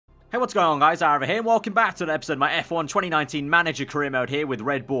Hey, what's going on, guys? Aarava here, and welcome back to an episode of my F1 2019 Manager Career Mode here with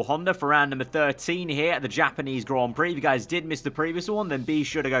Red Bull Honda for round number 13 here at the Japanese Grand Prix. If you guys did miss the previous one, then be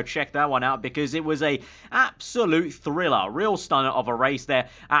sure to go check that one out because it was a absolute thriller, real stunner of a race there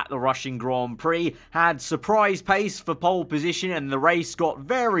at the Russian Grand Prix. Had surprise pace for pole position, and the race got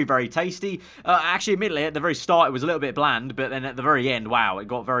very, very tasty. Actually, admittedly, at the very start, it was a little bit bland, but then at the very end, wow, it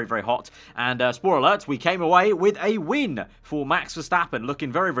got very, very hot. And spoiler alert, we came away with a win for Max Verstappen,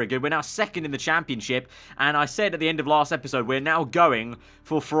 looking very, very good. We're now second in the championship, and I said at the end of last episode, we're now going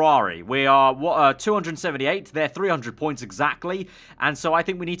for Ferrari. We are 278, they're 300 points exactly, and so I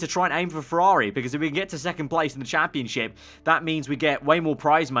think we need to try and aim for Ferrari, because if we can get to second place in the championship, that means we get way more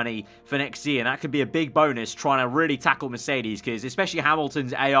prize money for next year, and that could be a big bonus trying to really tackle Mercedes, because especially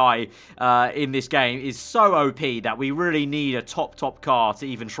Hamilton's AI in this game is so OP that we really need a top car to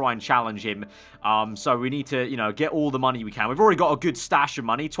even try and challenge him. So we need to, get all the money we can. We've already got a good stash of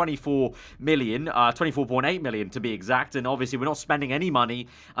money, 24 million, 24.8 million to be exact, and obviously we're not spending any money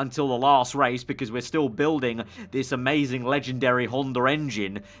until the last race because we're still building this amazing legendary Honda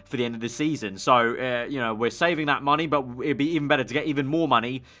engine for the end of the season. So, we're saving that money, but it'd be even better to get even more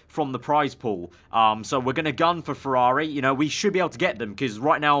money from the prize pool. So we're going to gun for Ferrari. We should be able to get them because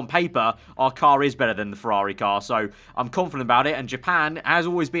right now on paper, our car is better than the Ferrari car. So I'm confident about it, and Japan has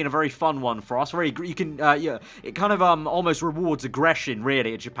always been a very fun one for us. It kind of almost rewards aggression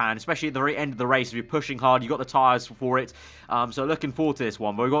really at Japan, especially at the very end of the race. If you're pushing hard, you got the tyres for it. So looking forward to this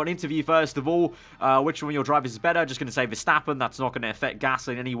one. But we've got an interview first of all. Which one of your drivers is better? Just going to say Verstappen. That's not going to affect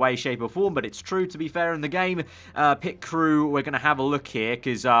Gasly in any way, shape or form, but it's true to be fair in the game. Pit crew, we're going to have a look here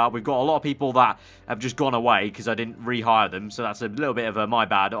because we've got a lot of people that have just gone away because I didn't rehire them. So that's a little bit of a my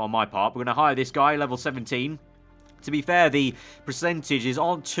bad on my part. We're going to hire this guy, level 17. To be fair, the percentages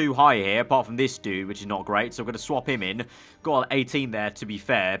aren't too high here, apart from this dude, which is not great. So we're going to swap him in. Got 18 there, to be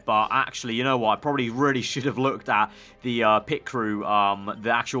fair. But actually, you know what? I probably really should have looked at the pit crew,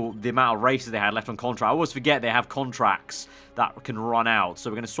 the amount of races they had left on contract. I always forget they have contracts that can run out. So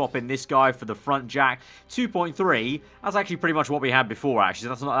we're going to swap in this guy for the front jack. 2.3. That's actually pretty much what we had before, actually.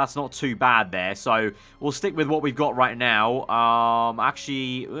 That's not too bad there. So we'll stick with what we've got right now.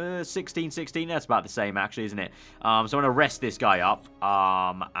 Actually, 16, that's about the same, actually, isn't it? So I'm going to rest this guy up.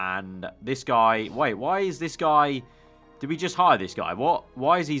 And this guy... Wait, why is this guy... Did we just hire this guy? What?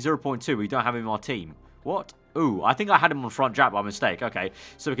 Why is he 0.2? We don't have him in our team. What? Ooh, I think I had him on front jack by mistake. Okay,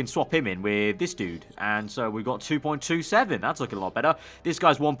 so we can swap him in with this dude. And so we've got 2.27. That's looking a lot better. This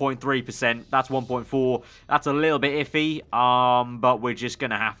guy's 1.3%. That's 1.4. That's a little bit iffy. But we're just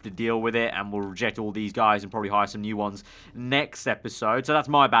going to have to deal with it. And we'll reject all these guys and probably hire some new ones next episode. So that's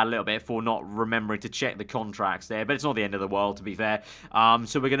my bad a little bit for not remembering to check the contracts there. But it's not the end of the world, to be fair.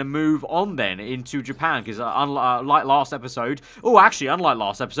 So we're going to move on then into Japan. Because unlike last episode... Oh, actually, unlike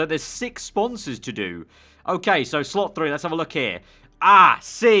last episode, there's 6 sponsors to do. Okay, so slot 3, let's have a look here.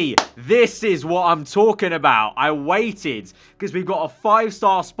 See, this is what I'm talking about. I waited because we've got a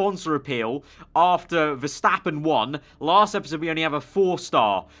 5-star sponsor appeal after Verstappen won. Last episode, we only have a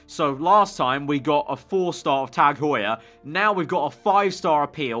 4-star. So last time, we got a 4-star of Tag Heuer. Now we've got a 5-star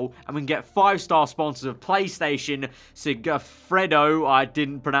appeal, and we can get 5-star sponsors of PlayStation, Sigafredo, I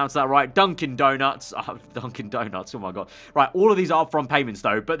didn't pronounce that right, Dunkin' Donuts. Dunkin' Donuts, oh my god. Right, all of these are upfront payments,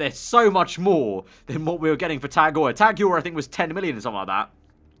 though, but they're so much more than what we were getting for Tag Heuer. Tag Heuer, I think, was 10 million or something like that.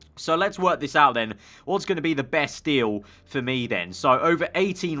 So let's work this out then. What's going to be the best deal for me then? So over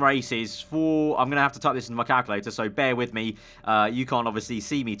 18 races for... I'm going to have to type this into my calculator, so bear with me. You can't obviously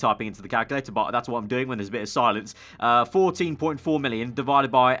see me typing into the calculator, but that's what I'm doing when there's a bit of silence. 14.4 million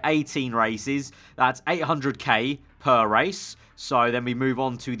divided by 18 races. That's 800k per race. So then we move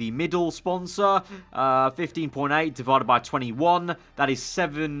on to the middle sponsor, 15.8 divided by 21. That is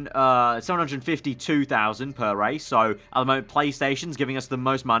 752,000 per race. So at the moment, PlayStation's giving us the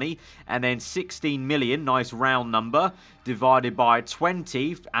most money. And then 16 million, nice round number, divided by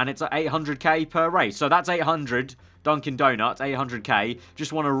 20. And it's at 800k per race. So that's 800. Dunkin' Donuts, 800k.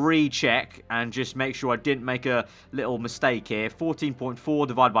 Just want to recheck and just make sure I didn't make a little mistake here. 14.4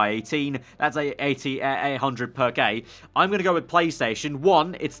 divided by 18. That's 800 per k. I'm going to go with PlayStation.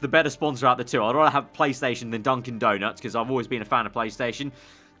 One, it's the better sponsor out of the two. I'd rather have PlayStation than Dunkin' Donuts because I've always been a fan of PlayStation.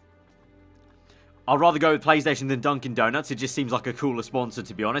 I'd rather go with PlayStation than Dunkin' Donuts. It just seems like a cooler sponsor,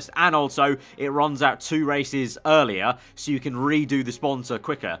 to be honest. And also, it runs out 2 races earlier, so you can redo the sponsor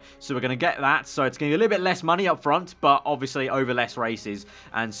quicker. So we're going to get that. So it's going to be a little bit less money up front, but obviously over less races.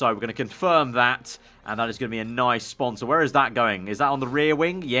 And so we're going to confirm that. And that is going to be a nice sponsor. Where is that going? Is that on the rear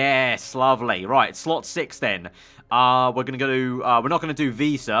wing? Yes, lovely. Right, slot 6 then. We're going to go to... we're not going to do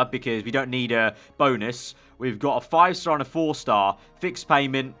Visa because we don't need a bonus. We've got a 5-star and a 4-star. Fixed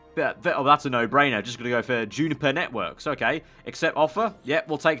payment. Oh, that's a no-brainer. Just going to go for Juniper Networks. Okay. Accept offer. Yep,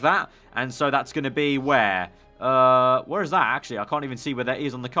 we'll take that. And so that's going to be where? Where is that, actually? I can't even see where that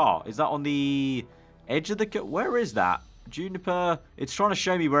is on the car. Is that on the edge of the car? Where is that? Juniper. It's trying to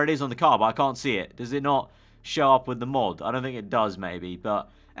show me where it is on the car, but I can't see it. Does it not show up with the mod? I don't think it does, maybe. But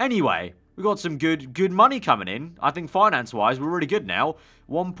anyway, we've got some good money coming in. I think finance-wise, we're really good now.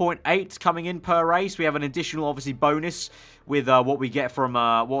 1.8 coming in per race. We have an additional, obviously, bonus with what we get from,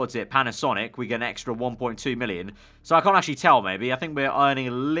 what was it, Panasonic. We get an extra 1.2 million. So I can't actually tell, maybe. I think we're earning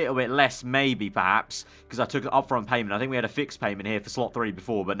a little bit less, maybe, perhaps, because I took an upfront payment. I think we had a fixed payment here for slot 3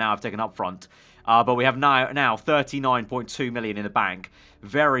 before, but now I've taken upfront. But we have now 39.2 million in the bank.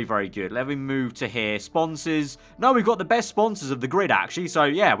 Very, very good. Let me move to here. Sponsors. No, we've got the best sponsors of the grid, actually. So,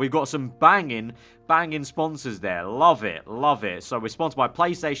 yeah, we've got some banging sponsors there. Love it. Love it. So, we're sponsored by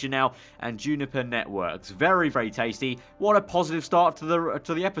PlayStation now and Juniper Networks. Very, very tasty. What a positive start to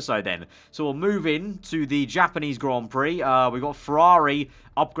the episode, then. So, we'll move in to the Japanese Grand Prix. We've got Ferrari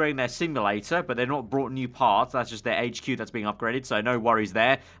upgrading their simulator, but they've not brought new parts. That's just their HQ that's being upgraded, so no worries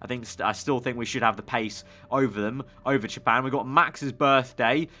there. I still think we should have the pace over them, over Japan. We've got Max's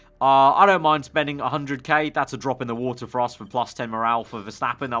birthday. I don't mind spending 100k. That's a drop in the water for us for plus 10 morale for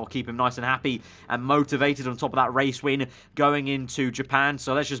Verstappen. That will keep him nice and happy and motivated on top of that race win going into Japan.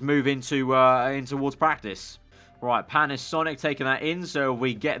 So let's just move into towards practice. Right, Panasonic taking that in, so if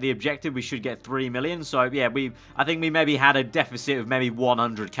we get the objective, we should get 3 million. So, yeah, I think we maybe had a deficit of maybe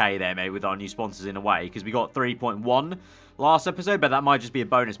 100k there, maybe, with our new sponsors in a way, because we got 3.1 last episode, but that might just be a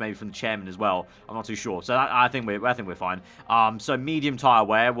bonus maybe from the chairman as well. I'm not too sure. So, I think we're fine. So, medium tire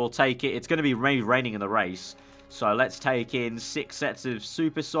wear, we'll take it. It's going to be maybe raining in the race. So, let's take in 6 sets of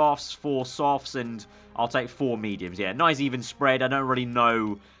super softs, 4 softs, and I'll take 4 mediums. Yeah, nice even spread. I don't really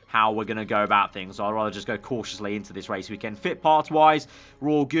know how we're going to go about things. So I'd rather just go cautiously into this race weekend. Fit parts-wise, we're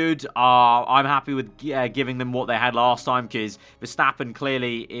all good. I'm happy with giving them what they had last time because Verstappen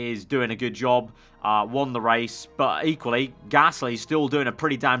clearly is doing a good job. Won the race, but equally, Gasly's still doing a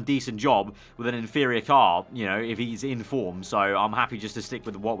pretty damn decent job with an inferior car, you know, if he's in form. So I'm happy just to stick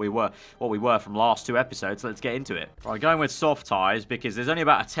with what we were from last 2 episodes. So let's get into it. Right, going with soft tyres because there's only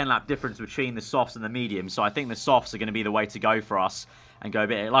about a 10-lap difference between the softs and the mediums. So I think the softs are going to be the way to go for us. And go a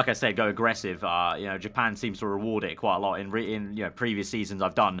bit, like I said, go aggressive. You know, Japan seems to reward it quite a lot in you know, previous seasons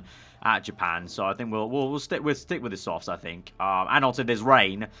I've done at Japan. So I think we'll stick with the softs. I think. And also, if there's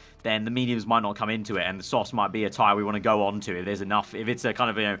rain, then the mediums might not come into it, and the softs might be a tire we want to go on to if there's enough. If it's a kind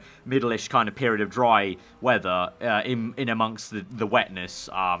of, you know, middle-ish kind of period of dry weather in amongst the wetness.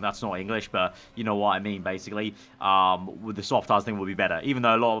 That's not English, but you know what I mean. Basically, with the soft tires, I think will be better. Even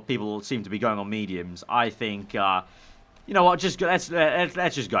though a lot of people seem to be going on mediums, I think. You know what?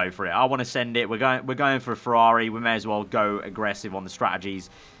 Let's just go for it. I want to send it. We're going for a Ferrari. We may as well go aggressive on the strategies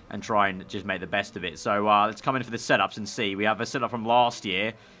and try and just make the best of it. So let's come in for the setups and see. We have a setup from last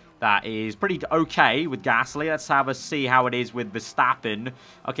year that is pretty okay with Gasly. Let's have a see how it is with Verstappen.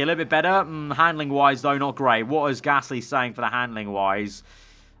 Okay, a little bit better. Handling wise though, not great. What is Gasly saying for the handling wise?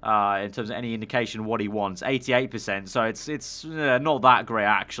 In terms of any indication of what he wants, 88%. So it's not that great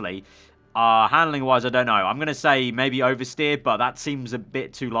actually. Handling wise, I don't know. I'm going to say maybe oversteer, but that seems a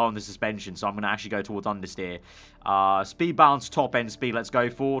bit too low on the suspension, so I'm going to actually go towards understeer. Speed balance, top end speed, let's go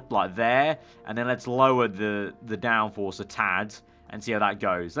for, like there, and then let's lower the downforce a tad and see how that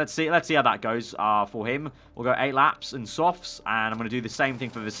goes. Let's see how that goes for him. We'll go 8 laps and softs, and I'm going to do the same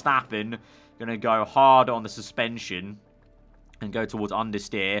thing for Verstappen. Going to go hard on the suspension and go towards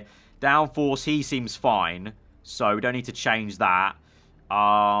understeer. Downforce, he seems fine, so we don't need to change that.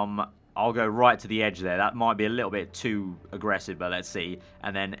 I'll go right to the edge there. That might be a little bit too aggressive, but let's see.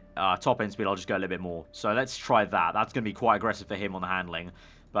 And then top end speed, I'll just go a little bit more. So let's try that. That's going to be quite aggressive for him on the handling.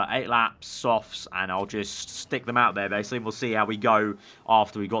 But 8 laps, softs, and I'll just stick them out there, basically. We'll see how we go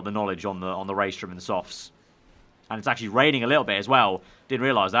after we got the knowledge on the race trim and the softs. And it's actually raining a little bit as well. Didn't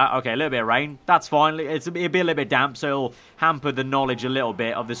realise that. Okay, a little bit of rain. That's fine. It'll be a little bit damp, so it'll hamper the knowledge a little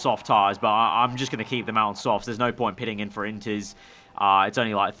bit of the soft tyres. But I'm just going to keep them out on softs. There's no point pitting in for inters. It's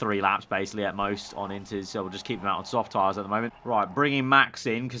only like 3 laps basically at most on inters, so we'll just keep them out on soft tyres at the moment. Right, bringing Max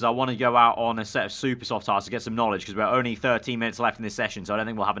in because I want to go out on a set of super soft tyres to get some knowledge because we're only 13 minutes left in this session, so I don't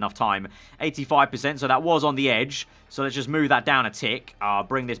think we'll have enough time. 85%, so that was on the edge. So let's just move that down a tick.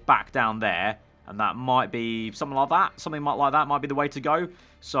 Bring this back down there, and that might be something like that. Something like that might be the way to go.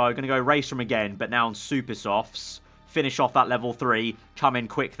 So I'm going to go race from again, but now on super softs. Finish off that level 3. Come in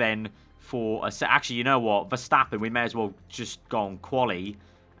quick then. For a set. Actually, you know what? Verstappen, we may as well just go on quali.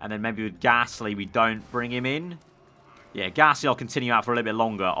 And then maybe with Gasly, we don't bring him in. Yeah, Gasly, I'll continue out for a little bit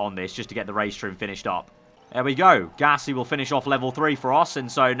longer on this just to get the race trim finished up. There we go. Gasly will finish off level 3 for us, and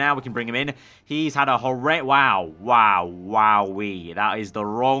so now we can bring him in. He's had a horrendous... Wow. Wowee. That is the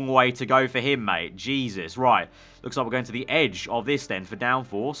wrong way to go for him, mate. Jesus. Right. Looks like we're going to the edge of this then for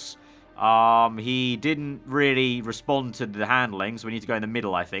downforce. He didn't really respond to the handling, so we need to go in the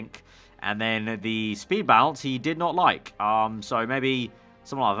middle, I think. And then the speed balance he did not like. So maybe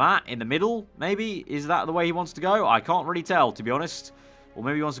something like that in the middle, maybe? Is that the way he wants to go? I can't really tell, to be honest. Or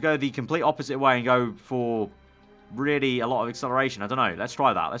maybe he wants to go the complete opposite way and go for really a lot of acceleration. I don't know. Let's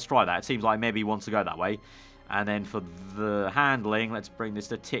try that. Let's try that. It seems like maybe he wants to go that way. And then for the handling, let's bring this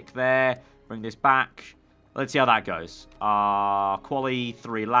to tick there. Bring this back. Let's see how that goes. Quali,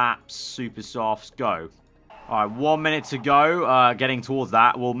 3 laps, super softs, go. All right, 1 minute to go. Getting towards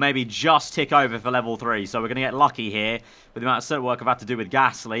that. We'll maybe just tick over for level 3. So we're going to get lucky here with the amount of set work I've had to do with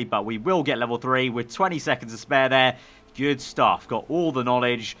Gasly. But we will get level 3 with 20 seconds to spare there. Good stuff. Got all the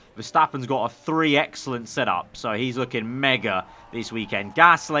knowledge. Verstappen's got a 3 excellent setup. So he's looking mega this weekend.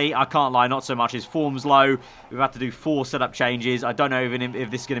 Gasly, I can't lie, not so much. His form's low. We've had to do 4 setup changes. I don't know even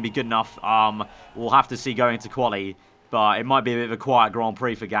if this is going to be good enough. We'll have to see going into quali. But it might be a bit of a quiet Grand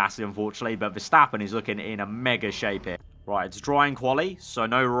Prix for Gasly, unfortunately. But Verstappen is looking in a mega shape here. Right, it's dry in quali. So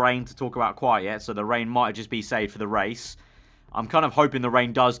no rain to talk about quite yet. So the rain might just be saved for the race. I'm kind of hoping the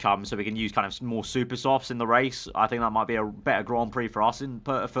rain does come so we can use kind of more super softs in the race. I think that might be a better Grand Prix for us,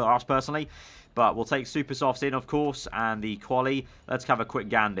 personally. But we'll take super softs in, of course, and the quali. Let's have a quick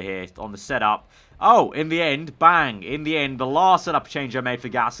gander here on the setup. Oh, in the end, bang. In the end, the last setup change I made for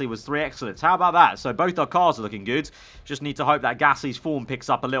Gasly was 3 excellence. How about that? So both our cars are looking good. Just need to hope that Gasly's form picks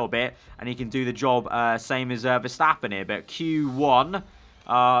up a little bit and he can do the job same as Verstappen here. But Q1...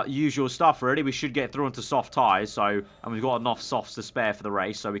 usual stuff really. We should get through into soft tyres, and we've got enough softs to spare for the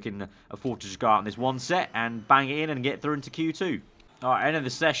race, so we can afford to just go out in this one set and bang it in and get through into Q2. Alright, end of the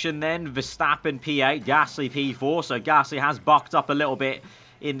session then. Verstappen P8, Gasly P4, so Gasly has bucked up a little bit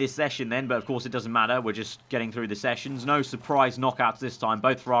in this session then, but of course it doesn't matter. We're just getting through the sessions. No surprise knockouts this time.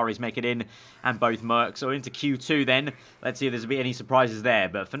 Both Ferraris make it in and both Mercs. So into Q2 then. Let's see if there's any surprises there.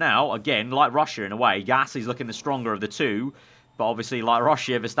 But for now, again, like Russia in a way, Gasly's looking the stronger of the two. But obviously, like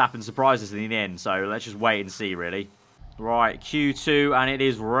Russia, Verstappen surprised us in the end. So let's just wait and see, really. Right, Q2, and it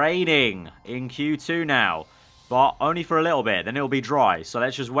is raining in Q2 now. But only for a little bit, then it'll be dry. So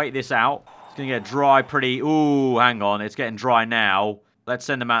let's just wait this out. It's going to get dry pretty... Ooh, hang on. It's getting dry now. Let's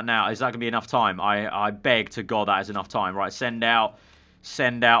send them out now. Is that going to be enough time? I beg to God that is enough time. Right, send out.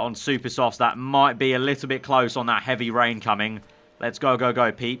 Send out on super softs. That might be a little bit close on that heavy rain coming. Let's go, go,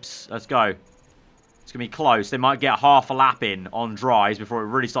 go, peeps. Let's go. It's going to be close. They might get half a lap in on dries before it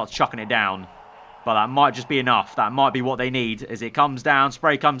really starts chucking it down. But that might just be enough. That might be what they need. As it comes down,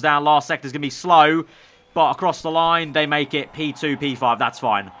 spray comes down. Last sector's going to be slow. But across the line, they make it P2, P5. That's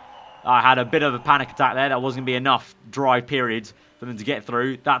fine. I had a bit of a panic attack there. That wasn't going to be enough dry period for them to get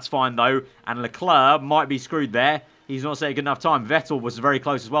through. That's fine, though. And Leclerc might be screwed there. He's not setting good enough time. Vettel was very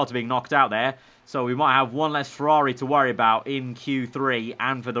close as well to being knocked out there. So we might have one less Ferrari to worry about in Q3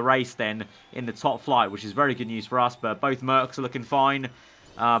 and for the race then in the top flight, which is very good news for us. But both Mercs are looking fine.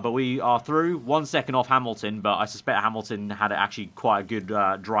 But we are through 1 second off Hamilton. But I suspect Hamilton had actually quite a good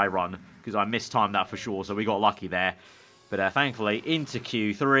dry run because I mistimed that for sure. So we got lucky there. But thankfully into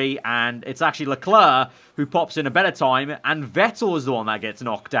Q3. And it's actually Leclerc who pops in a better time. And Vettel is the one that gets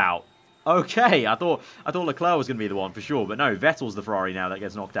knocked out. Okay, I thought Leclerc was going to be the one for sure, but no, Vettel's the Ferrari now that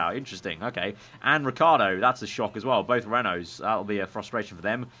gets knocked out. Interesting, okay. And Ricciardo, that's a shock as well. Both Renaults, that'll be a frustration for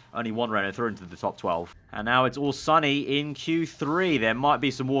them. Only one Renault through into the top 12. And now it's all sunny in Q3. There might be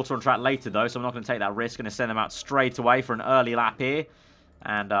some water on track later though, so I'm not going to take that risk. Going to send them out straight away for an early lap here.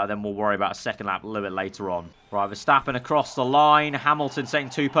 And then we'll worry about a second lap a little bit later on. Right, Verstappen across the line. Hamilton setting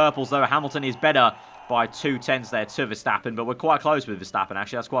 2 purples though. Hamilton is better by 2/10 there to Verstappen, but we're quite close with Verstappen,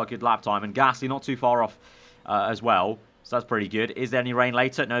 actually. That's quite a good lap time, and Gasly not too far off as well, so that's pretty good. Is there any rain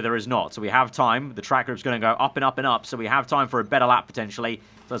later? No, there is not, so we have time. The track group's going to go up and up and up, so we have time for a better lap, potentially.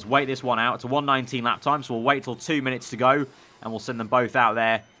 So let's wait this one out. It's a 1:19 lap time, so we'll wait till 2 minutes to go, and we'll send them both out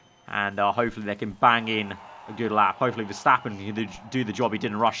there, and hopefully they can bang in a good lap. Hopefully Verstappen can do the job he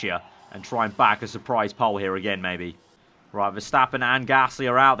did in Russia, and try and back a surprise pole here again, maybe. Right, Verstappen and Gasly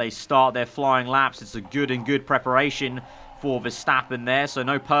are out. They start their flying laps. It's a good preparation for Verstappen there. So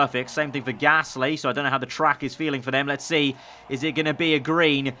no perfect. Same thing for Gasly. So I don't know how the track is feeling for them. Let's see. Is it going to be a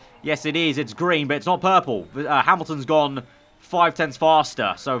green? Yes, it is. It's green, but it's not purple. Hamilton's gone 5/10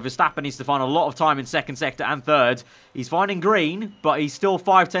 faster. So Verstappen needs to find a lot of time in second sector and third. He's finding green, but he's still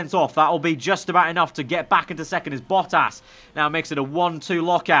 5/10 off. That'll be just about enough to get back into second as Bottas now makes it a 1-2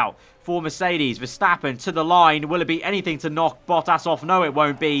 lockout for Mercedes. Verstappen to the line. Will it be anything to knock Bottas off? No, it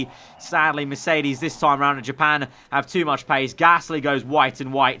won't be. Sadly, Mercedes this time around in Japan have too much pace. Gasly goes white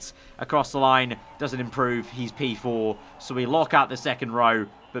and white across the line. Doesn't improve. He's P4. So we lock out the second row.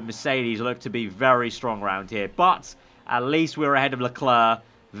 But Mercedes look to be very strong around here. But at least we're ahead of Leclerc.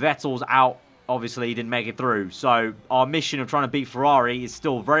 Vettel's out. Obviously, he didn't make it through. So our mission of trying to beat Ferrari is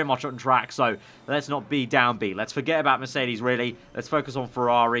still very much on track. So let's not be downbeat. Let's forget about Mercedes, really. Let's focus on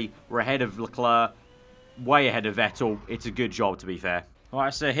Ferrari. We're ahead of Leclerc. Way ahead of Vettel. It's a good job, to be fair.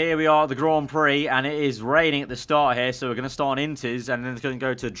 Alright, so here we are at the Grand Prix. And it is raining at the start here. So we're going to start on inters. And then it's going to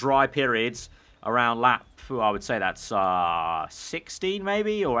go to dry periods around lap, I would say that's 16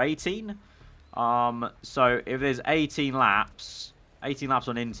 maybe, or 18. So if there's 18 laps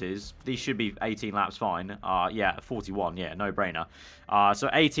on inters, these should be 18 laps fine. Yeah, 41, yeah, no brainer. So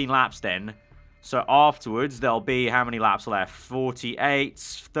 18 laps then. So afterwards, there'll be how many laps left? 38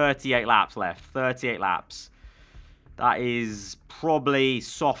 laps left. 38 laps. That is probably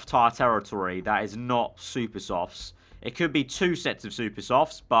soft tire territory. That is not super softs. It could be 2 sets of super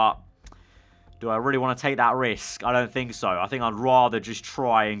softs, but do I really want to take that risk? I don't think so. I think I'd rather just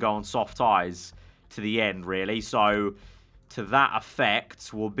try and go on soft tyres to the end, really. So, to that effect,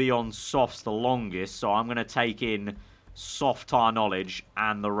 we'll be on softs the longest. So, I'm going to take in soft tyre knowledge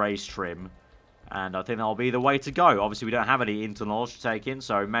and the race trim. And I think that'll be the way to go. Obviously, we don't have any inter knowledge to take in,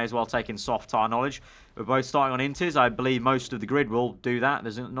 so may as well take in soft tyre knowledge. We're both starting on inters. I believe most of the grid will do that.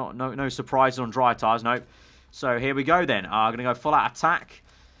 There's no surprises on dry tyres, nope. So, here we go then. I'm going to go full out attack.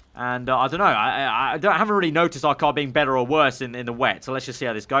 And I don't know, I haven't really noticed our car being better or worse in the wet. So let's just see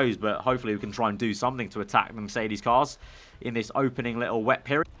how this goes. But hopefully we can try and do something to attack the Mercedes cars in this opening little wet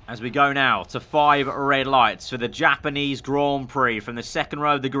period. As we go now to 5 red lights for the Japanese Grand Prix from the second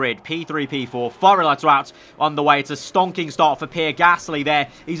row of the grid. P3, P4, 5 red lights are out on the way. It's a stonking start for Pierre Gasly there.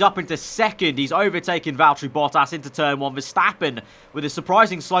 He's up into second. He's overtaken Valtteri Bottas into turn 1. Verstappen with a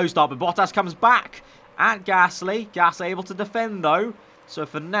surprising slow start, but Bottas comes back at Gasly. Gasly able to defend though. So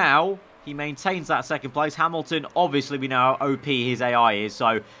for now, he maintains that second place. Hamilton, obviously we know how OP his AI is,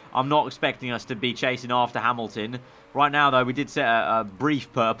 so I'm not expecting us to be chasing after Hamilton. Right now, though, we did set a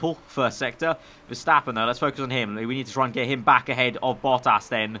brief purple first sector. Verstappen, though, let's focus on him. We need to try and get him back ahead of Bottas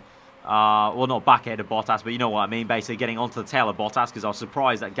then. Well, not back ahead of Bottas, but you know what I mean. Basically getting onto the tail of Bottas, because I was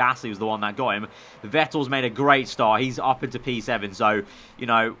surprised that Gasly was the one that got him. Vettel's made a great start. He's up into P7, so, you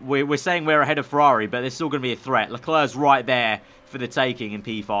know, we're saying we're ahead of Ferrari, but there's still going to be a threat. Leclerc's right there for the taking in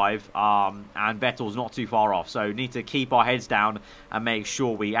P5, and Vettel's not too far off, so need to keep our heads down and make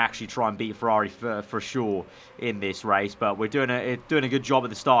sure we actually try and beat Ferrari for sure in this race. But we're doing a good job at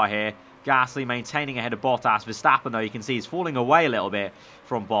the start here. Gasly maintaining ahead of Bottas. Verstappen, though, you can see is falling away a little bit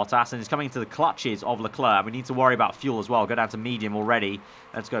from Bottas, and he's coming into the clutches of Leclerc. We need to worry about fuel as well. Go down to medium already.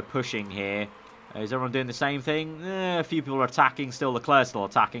 Let's go pushing here. Is everyone doing the same thing? A few people are attacking. Still, Leclerc's still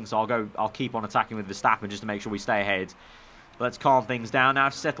attacking, so I'll keep on attacking with Verstappen just to make sure we stay ahead. Let's calm things down now,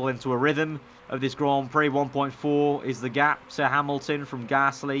 settle into a rhythm of this Grand Prix. 1.4 is the gap to Hamilton from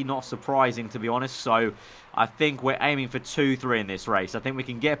Gasly. Not surprising, to be honest. So I think we're aiming for 2-3 in this race. I think we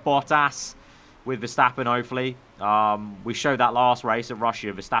can get Bottas with Verstappen, hopefully. We showed that last race at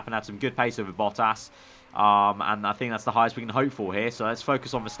Russia. Verstappen had some good pace over Bottas. And I think that's the highest we can hope for here. So let's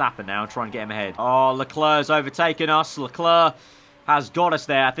focus on Verstappen now and try and get him ahead. Oh, Leclerc's overtaken us. Leclerc has got us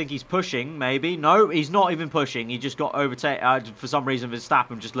there. I think he's pushing, maybe. No, he's not even pushing. He just got overtaken. For some reason,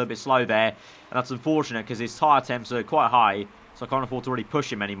 Verstappen just a little bit slow there. And that's unfortunate because his tyre temps are quite high. So I can't afford to really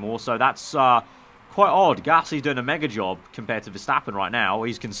push him anymore. So that's quite odd. Gasly's doing a mega job compared to Verstappen right now.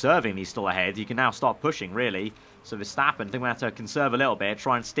 He's conserving. He's still ahead. He can now start pushing, really. So Verstappen, I think we have to conserve a little bit.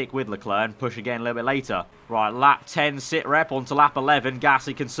 Try and stick with Leclerc and push again a little bit later. Right, lap 10 sit rep onto lap 11.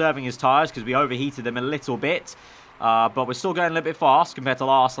 Gasly conserving his tyres because we overheated them a little bit. But we're still going a little bit fast compared to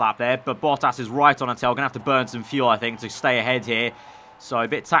last lap there. But Bottas is right on our tail. Going to have to burn some fuel, I think, to stay ahead here. So a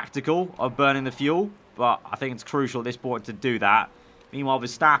bit tactical of burning the fuel. But I think it's crucial at this point to do that. Meanwhile,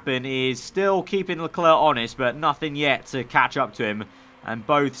 Verstappen is still keeping Leclerc honest, but nothing yet to catch up to him. And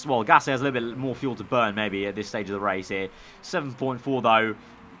both, well, Gasly has a little bit more fuel to burn maybe at this stage of the race here. 7.4 though.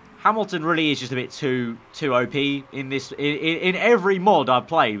 Hamilton really is just a bit too OP in this. In every mod I've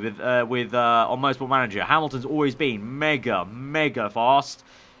played with on Motorsport Manager, Hamilton's always been mega fast,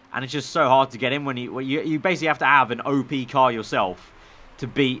 and it's just so hard to get in when you basically have to have an OP car yourself to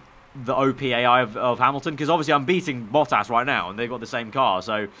beat the OP AI of Hamilton. Because obviously I'm beating Bottas right now, and they've got the same car,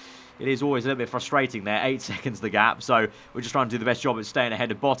 so it is always a little bit frustrating there. 8 seconds the gap, so we're just trying to do the best job at staying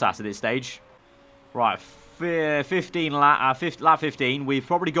ahead of Bottas at this stage. Right, 15 lap 15. We've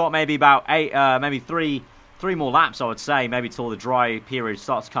probably got maybe about maybe three more laps, I would say, maybe till the dry period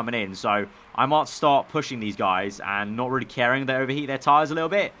starts coming in. So I might start pushing these guys and not really caring they overheat their tyres a little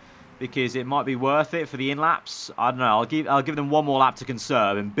bit, because it might be worth it for the in-laps. I don't know, I'll give them one more lap to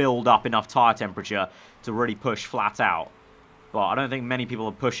conserve and build up enough tyre temperature to really push flat out. But I don't think many people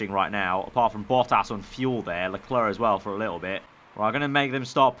are pushing right now, apart from Bottas on fuel there, Leclerc as well for a little bit. Right, I'm going to make them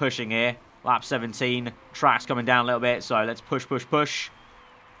start pushing here. Lap 17, track's coming down a little bit, so let's push. We've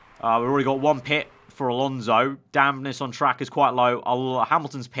already got one pit for Alonso. Dampness on track is quite low.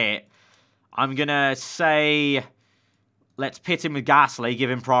 Hamilton's pit. I'm going to say, let's pit him with Gasly,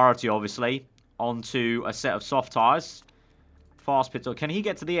 give him priority, obviously, onto a set of soft tyres. Fast pit. Can he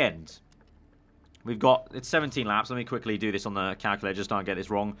get to the end? We've got, it's 17 laps. Let me quickly do this on the calculator, just don't get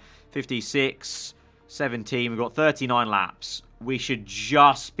this wrong. 56, 17. We've got 39 laps. We should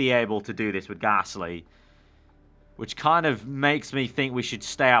just be able to do this with Gasly, which kind of makes me think we should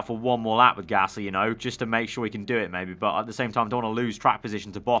stay out for one more lap with Gasly, you know, just to make sure we can do it maybe. But at the same time, don't want to lose track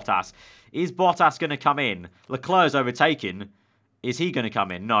position to Bottas. Is Bottas going to come in? Leclerc's overtaken. Is he going to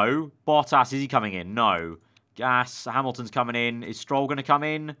come in? No. Bottas, is he coming in? No. Hamilton's coming in. Is Stroll going to come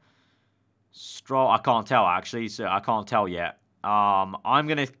in? Stroll, I can't tell actually, so I can't tell yet. I'm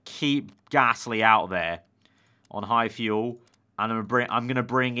going to keep Gasly out there on high fuel. And I'm going to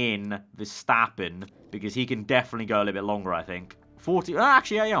bring in Verstappen, because he can definitely go a little bit longer, I think. 41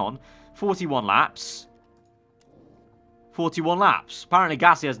 laps. 41 laps. Apparently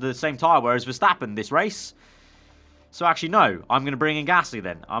Gasly has the same tyre whereas Verstappen this race. So actually, no. I'm going to bring in Gasly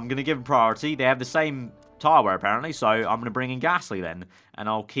then. I'm going to give him priority. They have the same tyre wear apparently, so I'm going to bring in Gasly then. And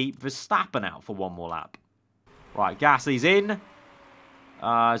I'll keep Verstappen out for one more lap. Right, Gasly's in.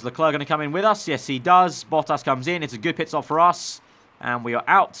 Is Leclerc going to come in with us? Yes, he does. Bottas comes in. It's a good pit stop for us. And we are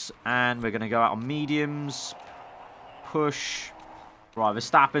out. And we're going to go out on mediums. Push. Right,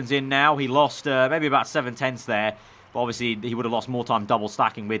 Verstappen's in now. He lost maybe about 7/10 there. But obviously, he would have lost more time double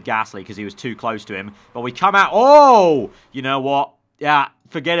stacking with Gasly because he was too close to him. But we come out. Oh! You know what? Yeah,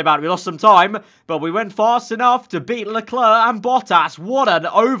 forget about it. We lost some time, but we went fast enough to beat Leclerc and Bottas. What an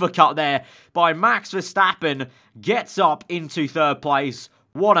overcut there by Max Verstappen. Gets up into third place.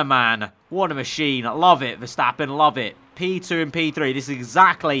 What a man. What a machine. Love it, Verstappen. Love it. P2 and P3. This is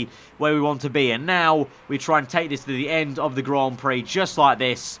exactly where we want to be. And now we try and take this to the end of the Grand Prix just like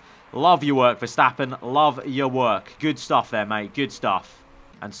this. Love your work, Verstappen. Love your work. Good stuff there, mate. Good stuff.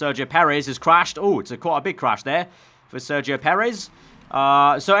 And Sergio Perez has crashed. Oh, it's quite a big crash there for Sergio Perez.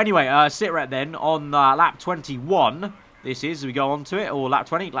 So anyway, sit rep then on lap 21. This is, we go on to it, or lap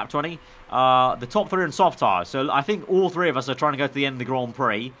 20, lap 20. The top three on soft tyres. So I think all three of us are trying to go to the end of the Grand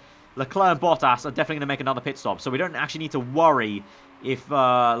Prix. Leclerc and Bottas are definitely going to make another pit stop. So we don't actually need to worry if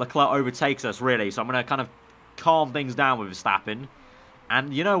Leclerc overtakes us, really. So I'm going to kind of calm things down with Verstappen.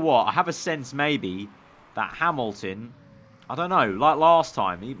 And you know what? I have a sense maybe that Hamilton, I don't know, like last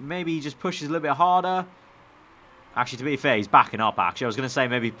time, maybe he just pushes a little bit harder. Actually, to be fair, he's backing up, actually. I was going to say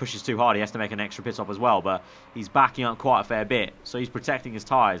maybe he pushes too hard. He has to make an extra pit stop as well, but he's backing up quite a fair bit. So he's protecting his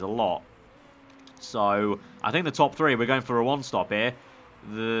tyres a lot. So I think the top three, we're going for a one stop here.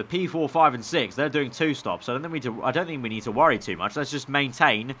 The P4, 5, and 6, they're doing two stops. So I don't think we need to worry too much. Let's just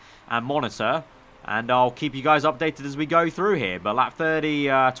maintain and monitor. And I'll keep you guys updated as we go through here. But lap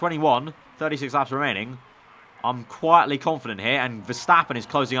 21, 36 laps remaining. I'm quietly confident here. And Verstappen is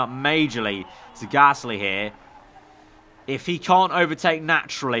closing up majorly to Gasly here. If he can't overtake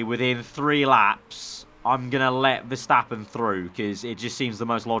naturally within 3 laps, I'm going to let Verstappen through, because it just seems the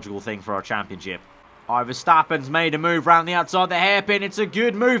most logical thing for our championship. Alright, Verstappen's made a move around the outside the hairpin. It's a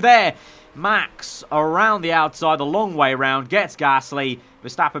good move there. Max around the outside, the long way round, gets Gasly.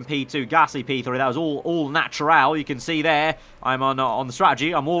 Verstappen P2, Gasly P3. That was all natural. You can see there. I'm on the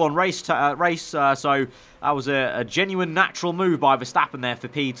strategy. I'm all on race. So that was a genuine natural move by Verstappen there for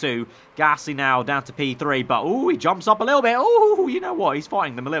P2. Gasly now down to P3. But, ooh, he jumps up a little bit. Ooh, you know what? He's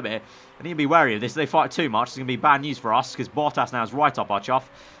fighting them a little bit. I need to be wary of this. If they fight too much, it's going to be bad news for us, because Bottas now is right up our chuff.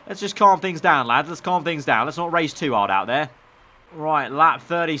 Let's just calm things down, lads. Let's calm things down. Let's not race too hard out there. Right, lap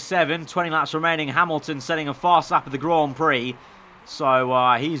 37. 20 laps remaining. Hamilton setting a fast lap of the Grand Prix.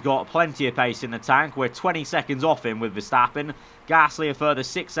 So he's got plenty of pace in the tank. We're 20 seconds off him with Verstappen. Gasly a further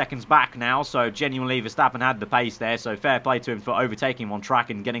 6 seconds back now. So genuinely Verstappen had the pace there. So fair play to him for overtaking him on track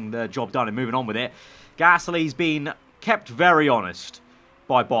and getting the job done and moving on with it. Gasly's been kept very honest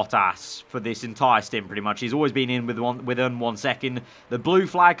by Bottas for this entire stint, pretty much. He's always been in within 1 second. The blue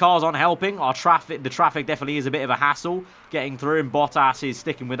flag cars aren't helping. The traffic definitely is a bit of a hassle getting through, and Bottas is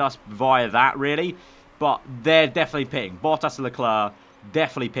sticking with us via that, really. But they're definitely pitting. Bottas and Leclerc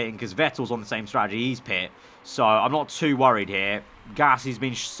definitely pitting, because Vettel's on the same strategy. He's pit. So I'm not too worried here. Gasly's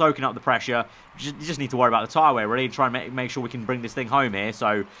been soaking up the pressure. You just need to worry about the tyre wear, really, and try and make sure we can bring this thing home here.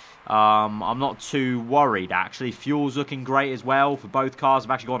 So I'm not too worried, actually. Fuel's looking great as well for both cars.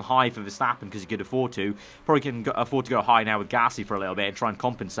 I've actually gone high for Verstappen because he could afford to. Probably can afford to go high now with Gasly for a little bit and try and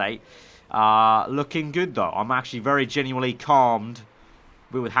compensate. Looking good, though. I'm actually very genuinely calmed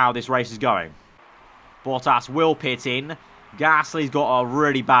with how this race is going. Bottas will pit in. Gasly's got a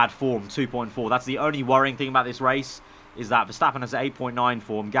really bad form, 2.4. That's the only worrying thing about this race, is that Verstappen has an 8.9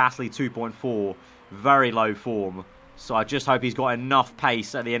 form, Gasly 2.4, very low form. So I just hope he's got enough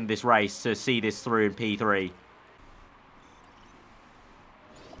pace at the end of this race to see this through in P3.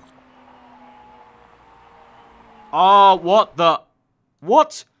 Oh, what the...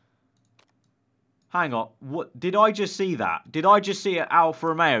 What? Hang on. What? Did I just see that? Did I just see Alfa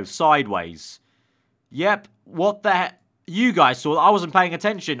Romeo sideways? Yep. What the heck? You guys saw that. I wasn't paying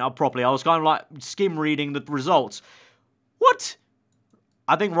attention properly. I was kind of like skim reading the results. What?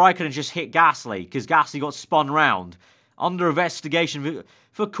 I think Raikkonen just hit Gasly because Gasly got spun round. Under investigation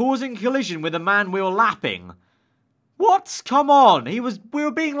for causing collision with a man we were lapping. What? Come on. We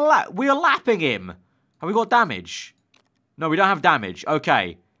were lapping him. Have we got damage? No, we don't have damage.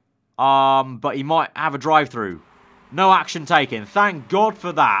 Okay. But he might have a drive-through. No action taken. Thank God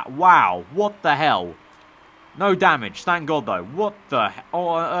for that. Wow. What the hell? No damage. Thank God, though. What the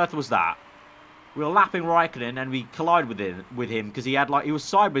on earth was that? We were lapping Raikkonen and we collided with him because he was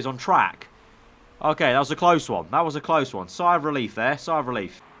sideways on track. Okay, that was a close one. That was a close one. Sigh of relief there. Sigh of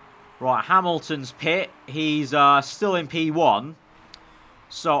relief. Right, Hamilton's pit. He's still in P1.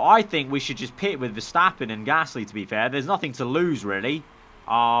 So I think we should just pit with Verstappen and Gasly, to be fair. There's nothing to lose, really.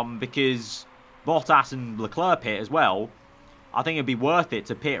 Because Bottas and Leclerc pit as well. I think it'd be worth it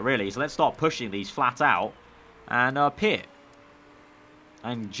to pit, really. So let's start pushing these flat out. And pit.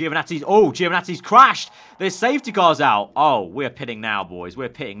 And Giovinazzi's... Oh, Giovinazzi's crashed. There's safety cars out. Oh, we're pitting now, boys. We're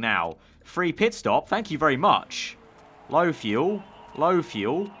pitting now. Free pit stop. Thank you very much. Low fuel. Low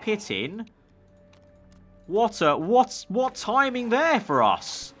fuel. Pit in. What timing there for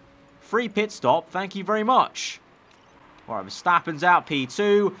us? Free pit stop. Thank you very much. Alright, Verstappen's out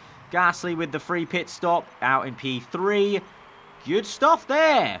P2. Gasly with the free pit stop. Out in P3. Good stuff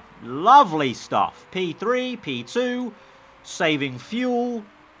there. Lovely stuff. P3, P2. Saving fuel.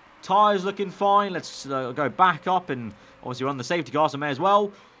 Tyres looking fine. Let's go back up and obviously run the safety car, so may as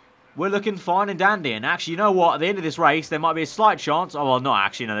well. We're looking fine and dandy. And actually, you know what? At the end of this race, there might be a slight chance. Oh, well, not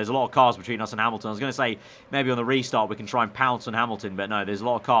actually. No, there's a lot of cars between us and Hamilton. I was going to say maybe on the restart we can try and pounce on Hamilton. But no, there's a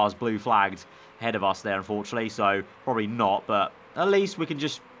lot of cars blue flagged ahead of us there, unfortunately. So probably not. But at least we can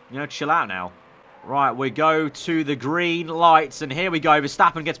just, you know, chill out now. Right, we go to the green lights, and here we go.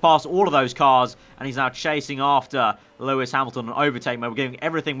 Verstappen gets past all of those cars, and he's now chasing after Lewis Hamilton on overtake mode. We're giving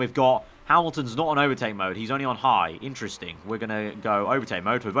everything we've got. Hamilton's not on overtake mode. He's only on high. Interesting. We're going to go overtake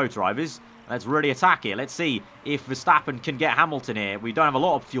mode for both drivers. Let's really attack here. Let's see if Verstappen can get Hamilton here. We don't have a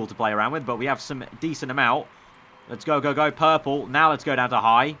lot of fuel to play around with, but we have some decent amount. Let's go, go, go. Purple. Now let's go down to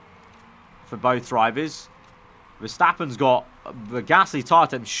high for both drivers. Verstappen's got the Gasly tyre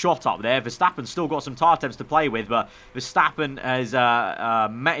temps shot up there. Verstappen's still got some tyre temps to play with, but Verstappen has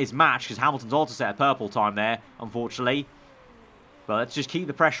met his match because Hamilton's also set a purple time there, unfortunately. But let's just keep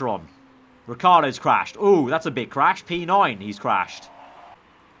the pressure on. Ricciardo's crashed. Ooh, that's a big crash. P9, he's crashed.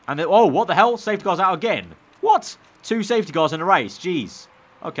 And then, oh, what the hell? Safety car's out again. What? 2 safety cars in a race. Jeez.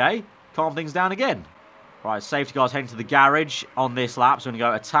 Okay, calm things down again. Right, safety car's heading to the garage on this lap. So we're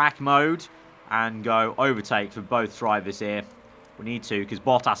going to go attack mode and go overtake for both drivers here. We need to, because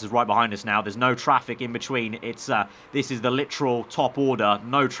Bottas is right behind us now. There's no traffic in between. This is the literal top order.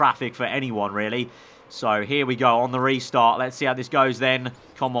 No traffic for anyone, really. So here we go on the restart. Let's see how this goes then.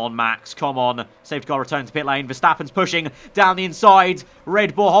 Come on, Max. Come on. Safety car return to pit lane. Verstappen's pushing down the inside.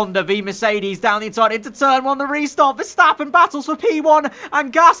 Red Bull Honda v Mercedes down the inside into turn 1. The restart. Verstappen battles for P1.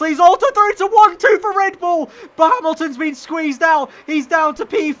 And Gasly's auto through to 1-2 for Red Bull. But Hamilton's been squeezed out. He's down to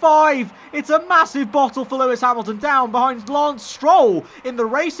P5. It's a massive bottle for Lewis Hamilton down behind Lance Stroll in the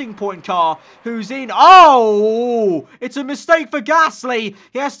Racing Point car, who's in. Oh! It's a mistake for Gasly.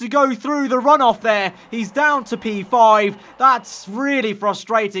 He has to go through the runoff there. He's down to P5. That's really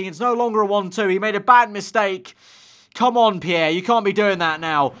frustrating. It's no longer a 1-2. He made a bad mistake. Come on, Pierre. You can't be doing that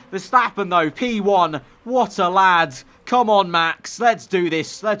now. Verstappen, though. P1. What a lad. Come on, Max. Let's do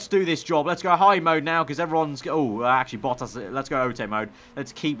this. Let's do this job. Let's go high mode now because everyone's... Oh, actually, Bottas. Let's go overtake mode.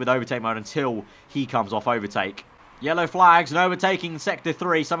 Let's keep with overtake mode until he comes off overtake. Yellow flags. No overtaking in Sector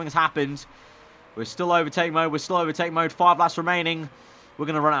 3. Something's happened. We're still overtake mode. We're still overtake mode. 5 laps remaining. We're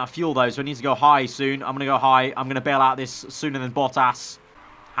going to run out of fuel, though, so we need to go high soon. I'm going to go high. I'm going to bail out this sooner than Bottas.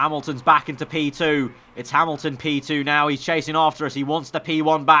 Hamilton's back into P2. It's Hamilton P2 now. He's chasing after us. He wants the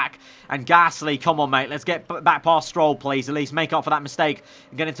P1 back. And Gasly, come on, mate. Let's get back past Stroll, please. At least make up for that mistake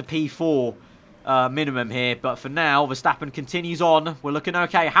and get into P4 minimum here. But for now, Verstappen continues on. We're looking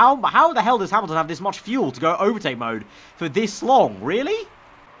okay. How the hell does Hamilton have this much fuel to go overtake mode for this long? Really?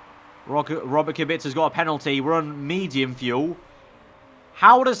 Robert Kubica's got a penalty. We're on medium fuel.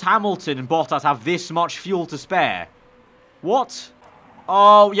 How does Hamilton and Bottas have this much fuel to spare? What?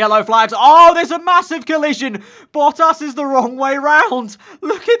 Oh, yellow flags. Oh, there's a massive collision. Bottas is the wrong way round.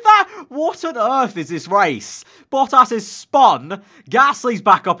 Look at that. What on earth is this race? Bottas is spun. Gasly's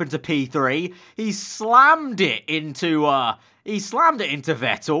back up into P3. He slammed it into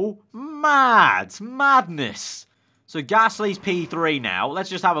Vettel. Madness. So Gasly's P3 now. Let's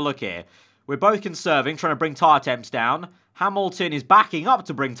just have a look here. We're both conserving, trying to bring tyre temps down. Hamilton is backing up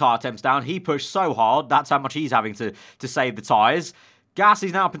to bring tyre temps down. He pushed so hard. That's how much he's having to save the tyres.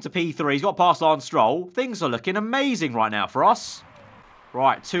 Gasly's now up into P3. He's got past Lance Stroll. Things are looking amazing right now for us.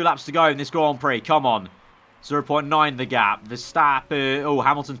 Right, 2 laps to go in this Grand Prix. Come on. 0.9 the gap. Verstappen. Oh,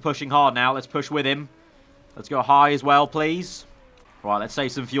 Hamilton's pushing hard now. Let's push with him. Let's go high as well, please. Right, let's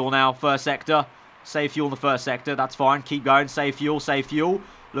save some fuel now. First sector. Save fuel in the first sector. That's fine. Keep going. Save fuel. Save fuel.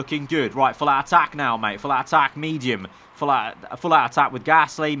 Looking good. Right, full out attack now, mate. Full out attack, medium. Full out attack with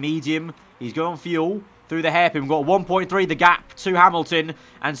Gasly, medium. He's going on fuel. Through the hairpin, we've got 1.3 the gap to Hamilton,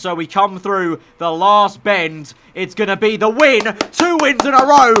 and so we come through the last bend. It's going to be the win. 2 wins in a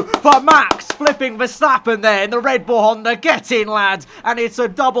row for Max, flipping Verstappen there in the Red Bull Honda. Get in, lads, and it's a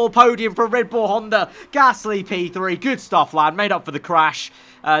double podium for Red Bull Honda. Gasly P3, good stuff, lad. Made up for the crash,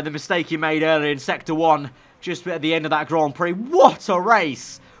 the mistake he made earlier in Sector 1, just at the end of that Grand Prix. What a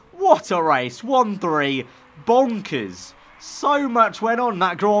race. What a race. 1-3, bonkers. So much went on in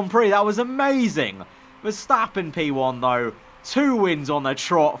that Grand Prix. That was amazing. Verstappen P1 though, 2 wins on the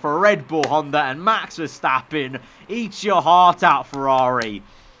trot for Red Bull Honda and Max Verstappen. Eat your heart out, Ferrari.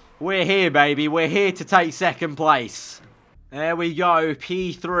 We're here, baby. We're here to take second place. There we go,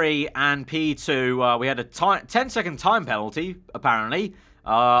 P3 and P2. We had a 10-second time penalty, apparently.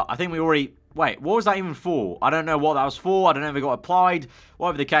 I think we already... Wait, what was that even for? I don't know what that was for. I don't know if it got applied.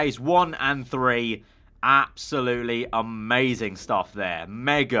 Whatever the case, 1 and 3... Absolutely amazing stuff there.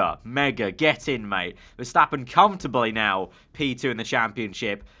 Mega. Get in, mate. Verstappen comfortably now P2 in the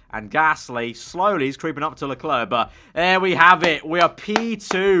championship. And Gasly slowly is creeping up to Leclerc. But there we have it. We are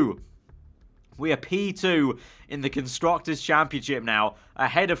P2. We are P2 in the Constructors' Championship now.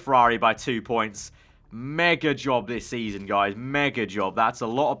 Ahead of Ferrari by 2 points. Mega job this season, guys. Mega job. That's a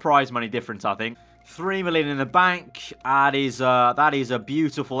lot of prize money difference, I think. 3 million in the bank. That is a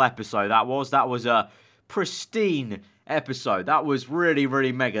beautiful episode. That was a pristine episode. That was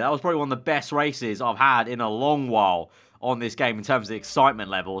really mega. That was probably one of the best races I've had in a long while on this game in terms of excitement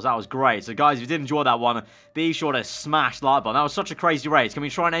levels. That was great. So guys, if you did enjoy that one, be sure to smash the like button. That was such a crazy race. Can we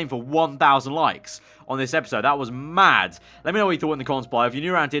try and aim for 1,000 likes on this episode? That was mad. Let me know what you thought in the comments below. If you're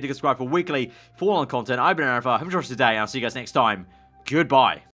new around here, subscribe for weekly full-on content. I've been aarava. I'm Josh today, and I'll see you guys next time. Goodbye.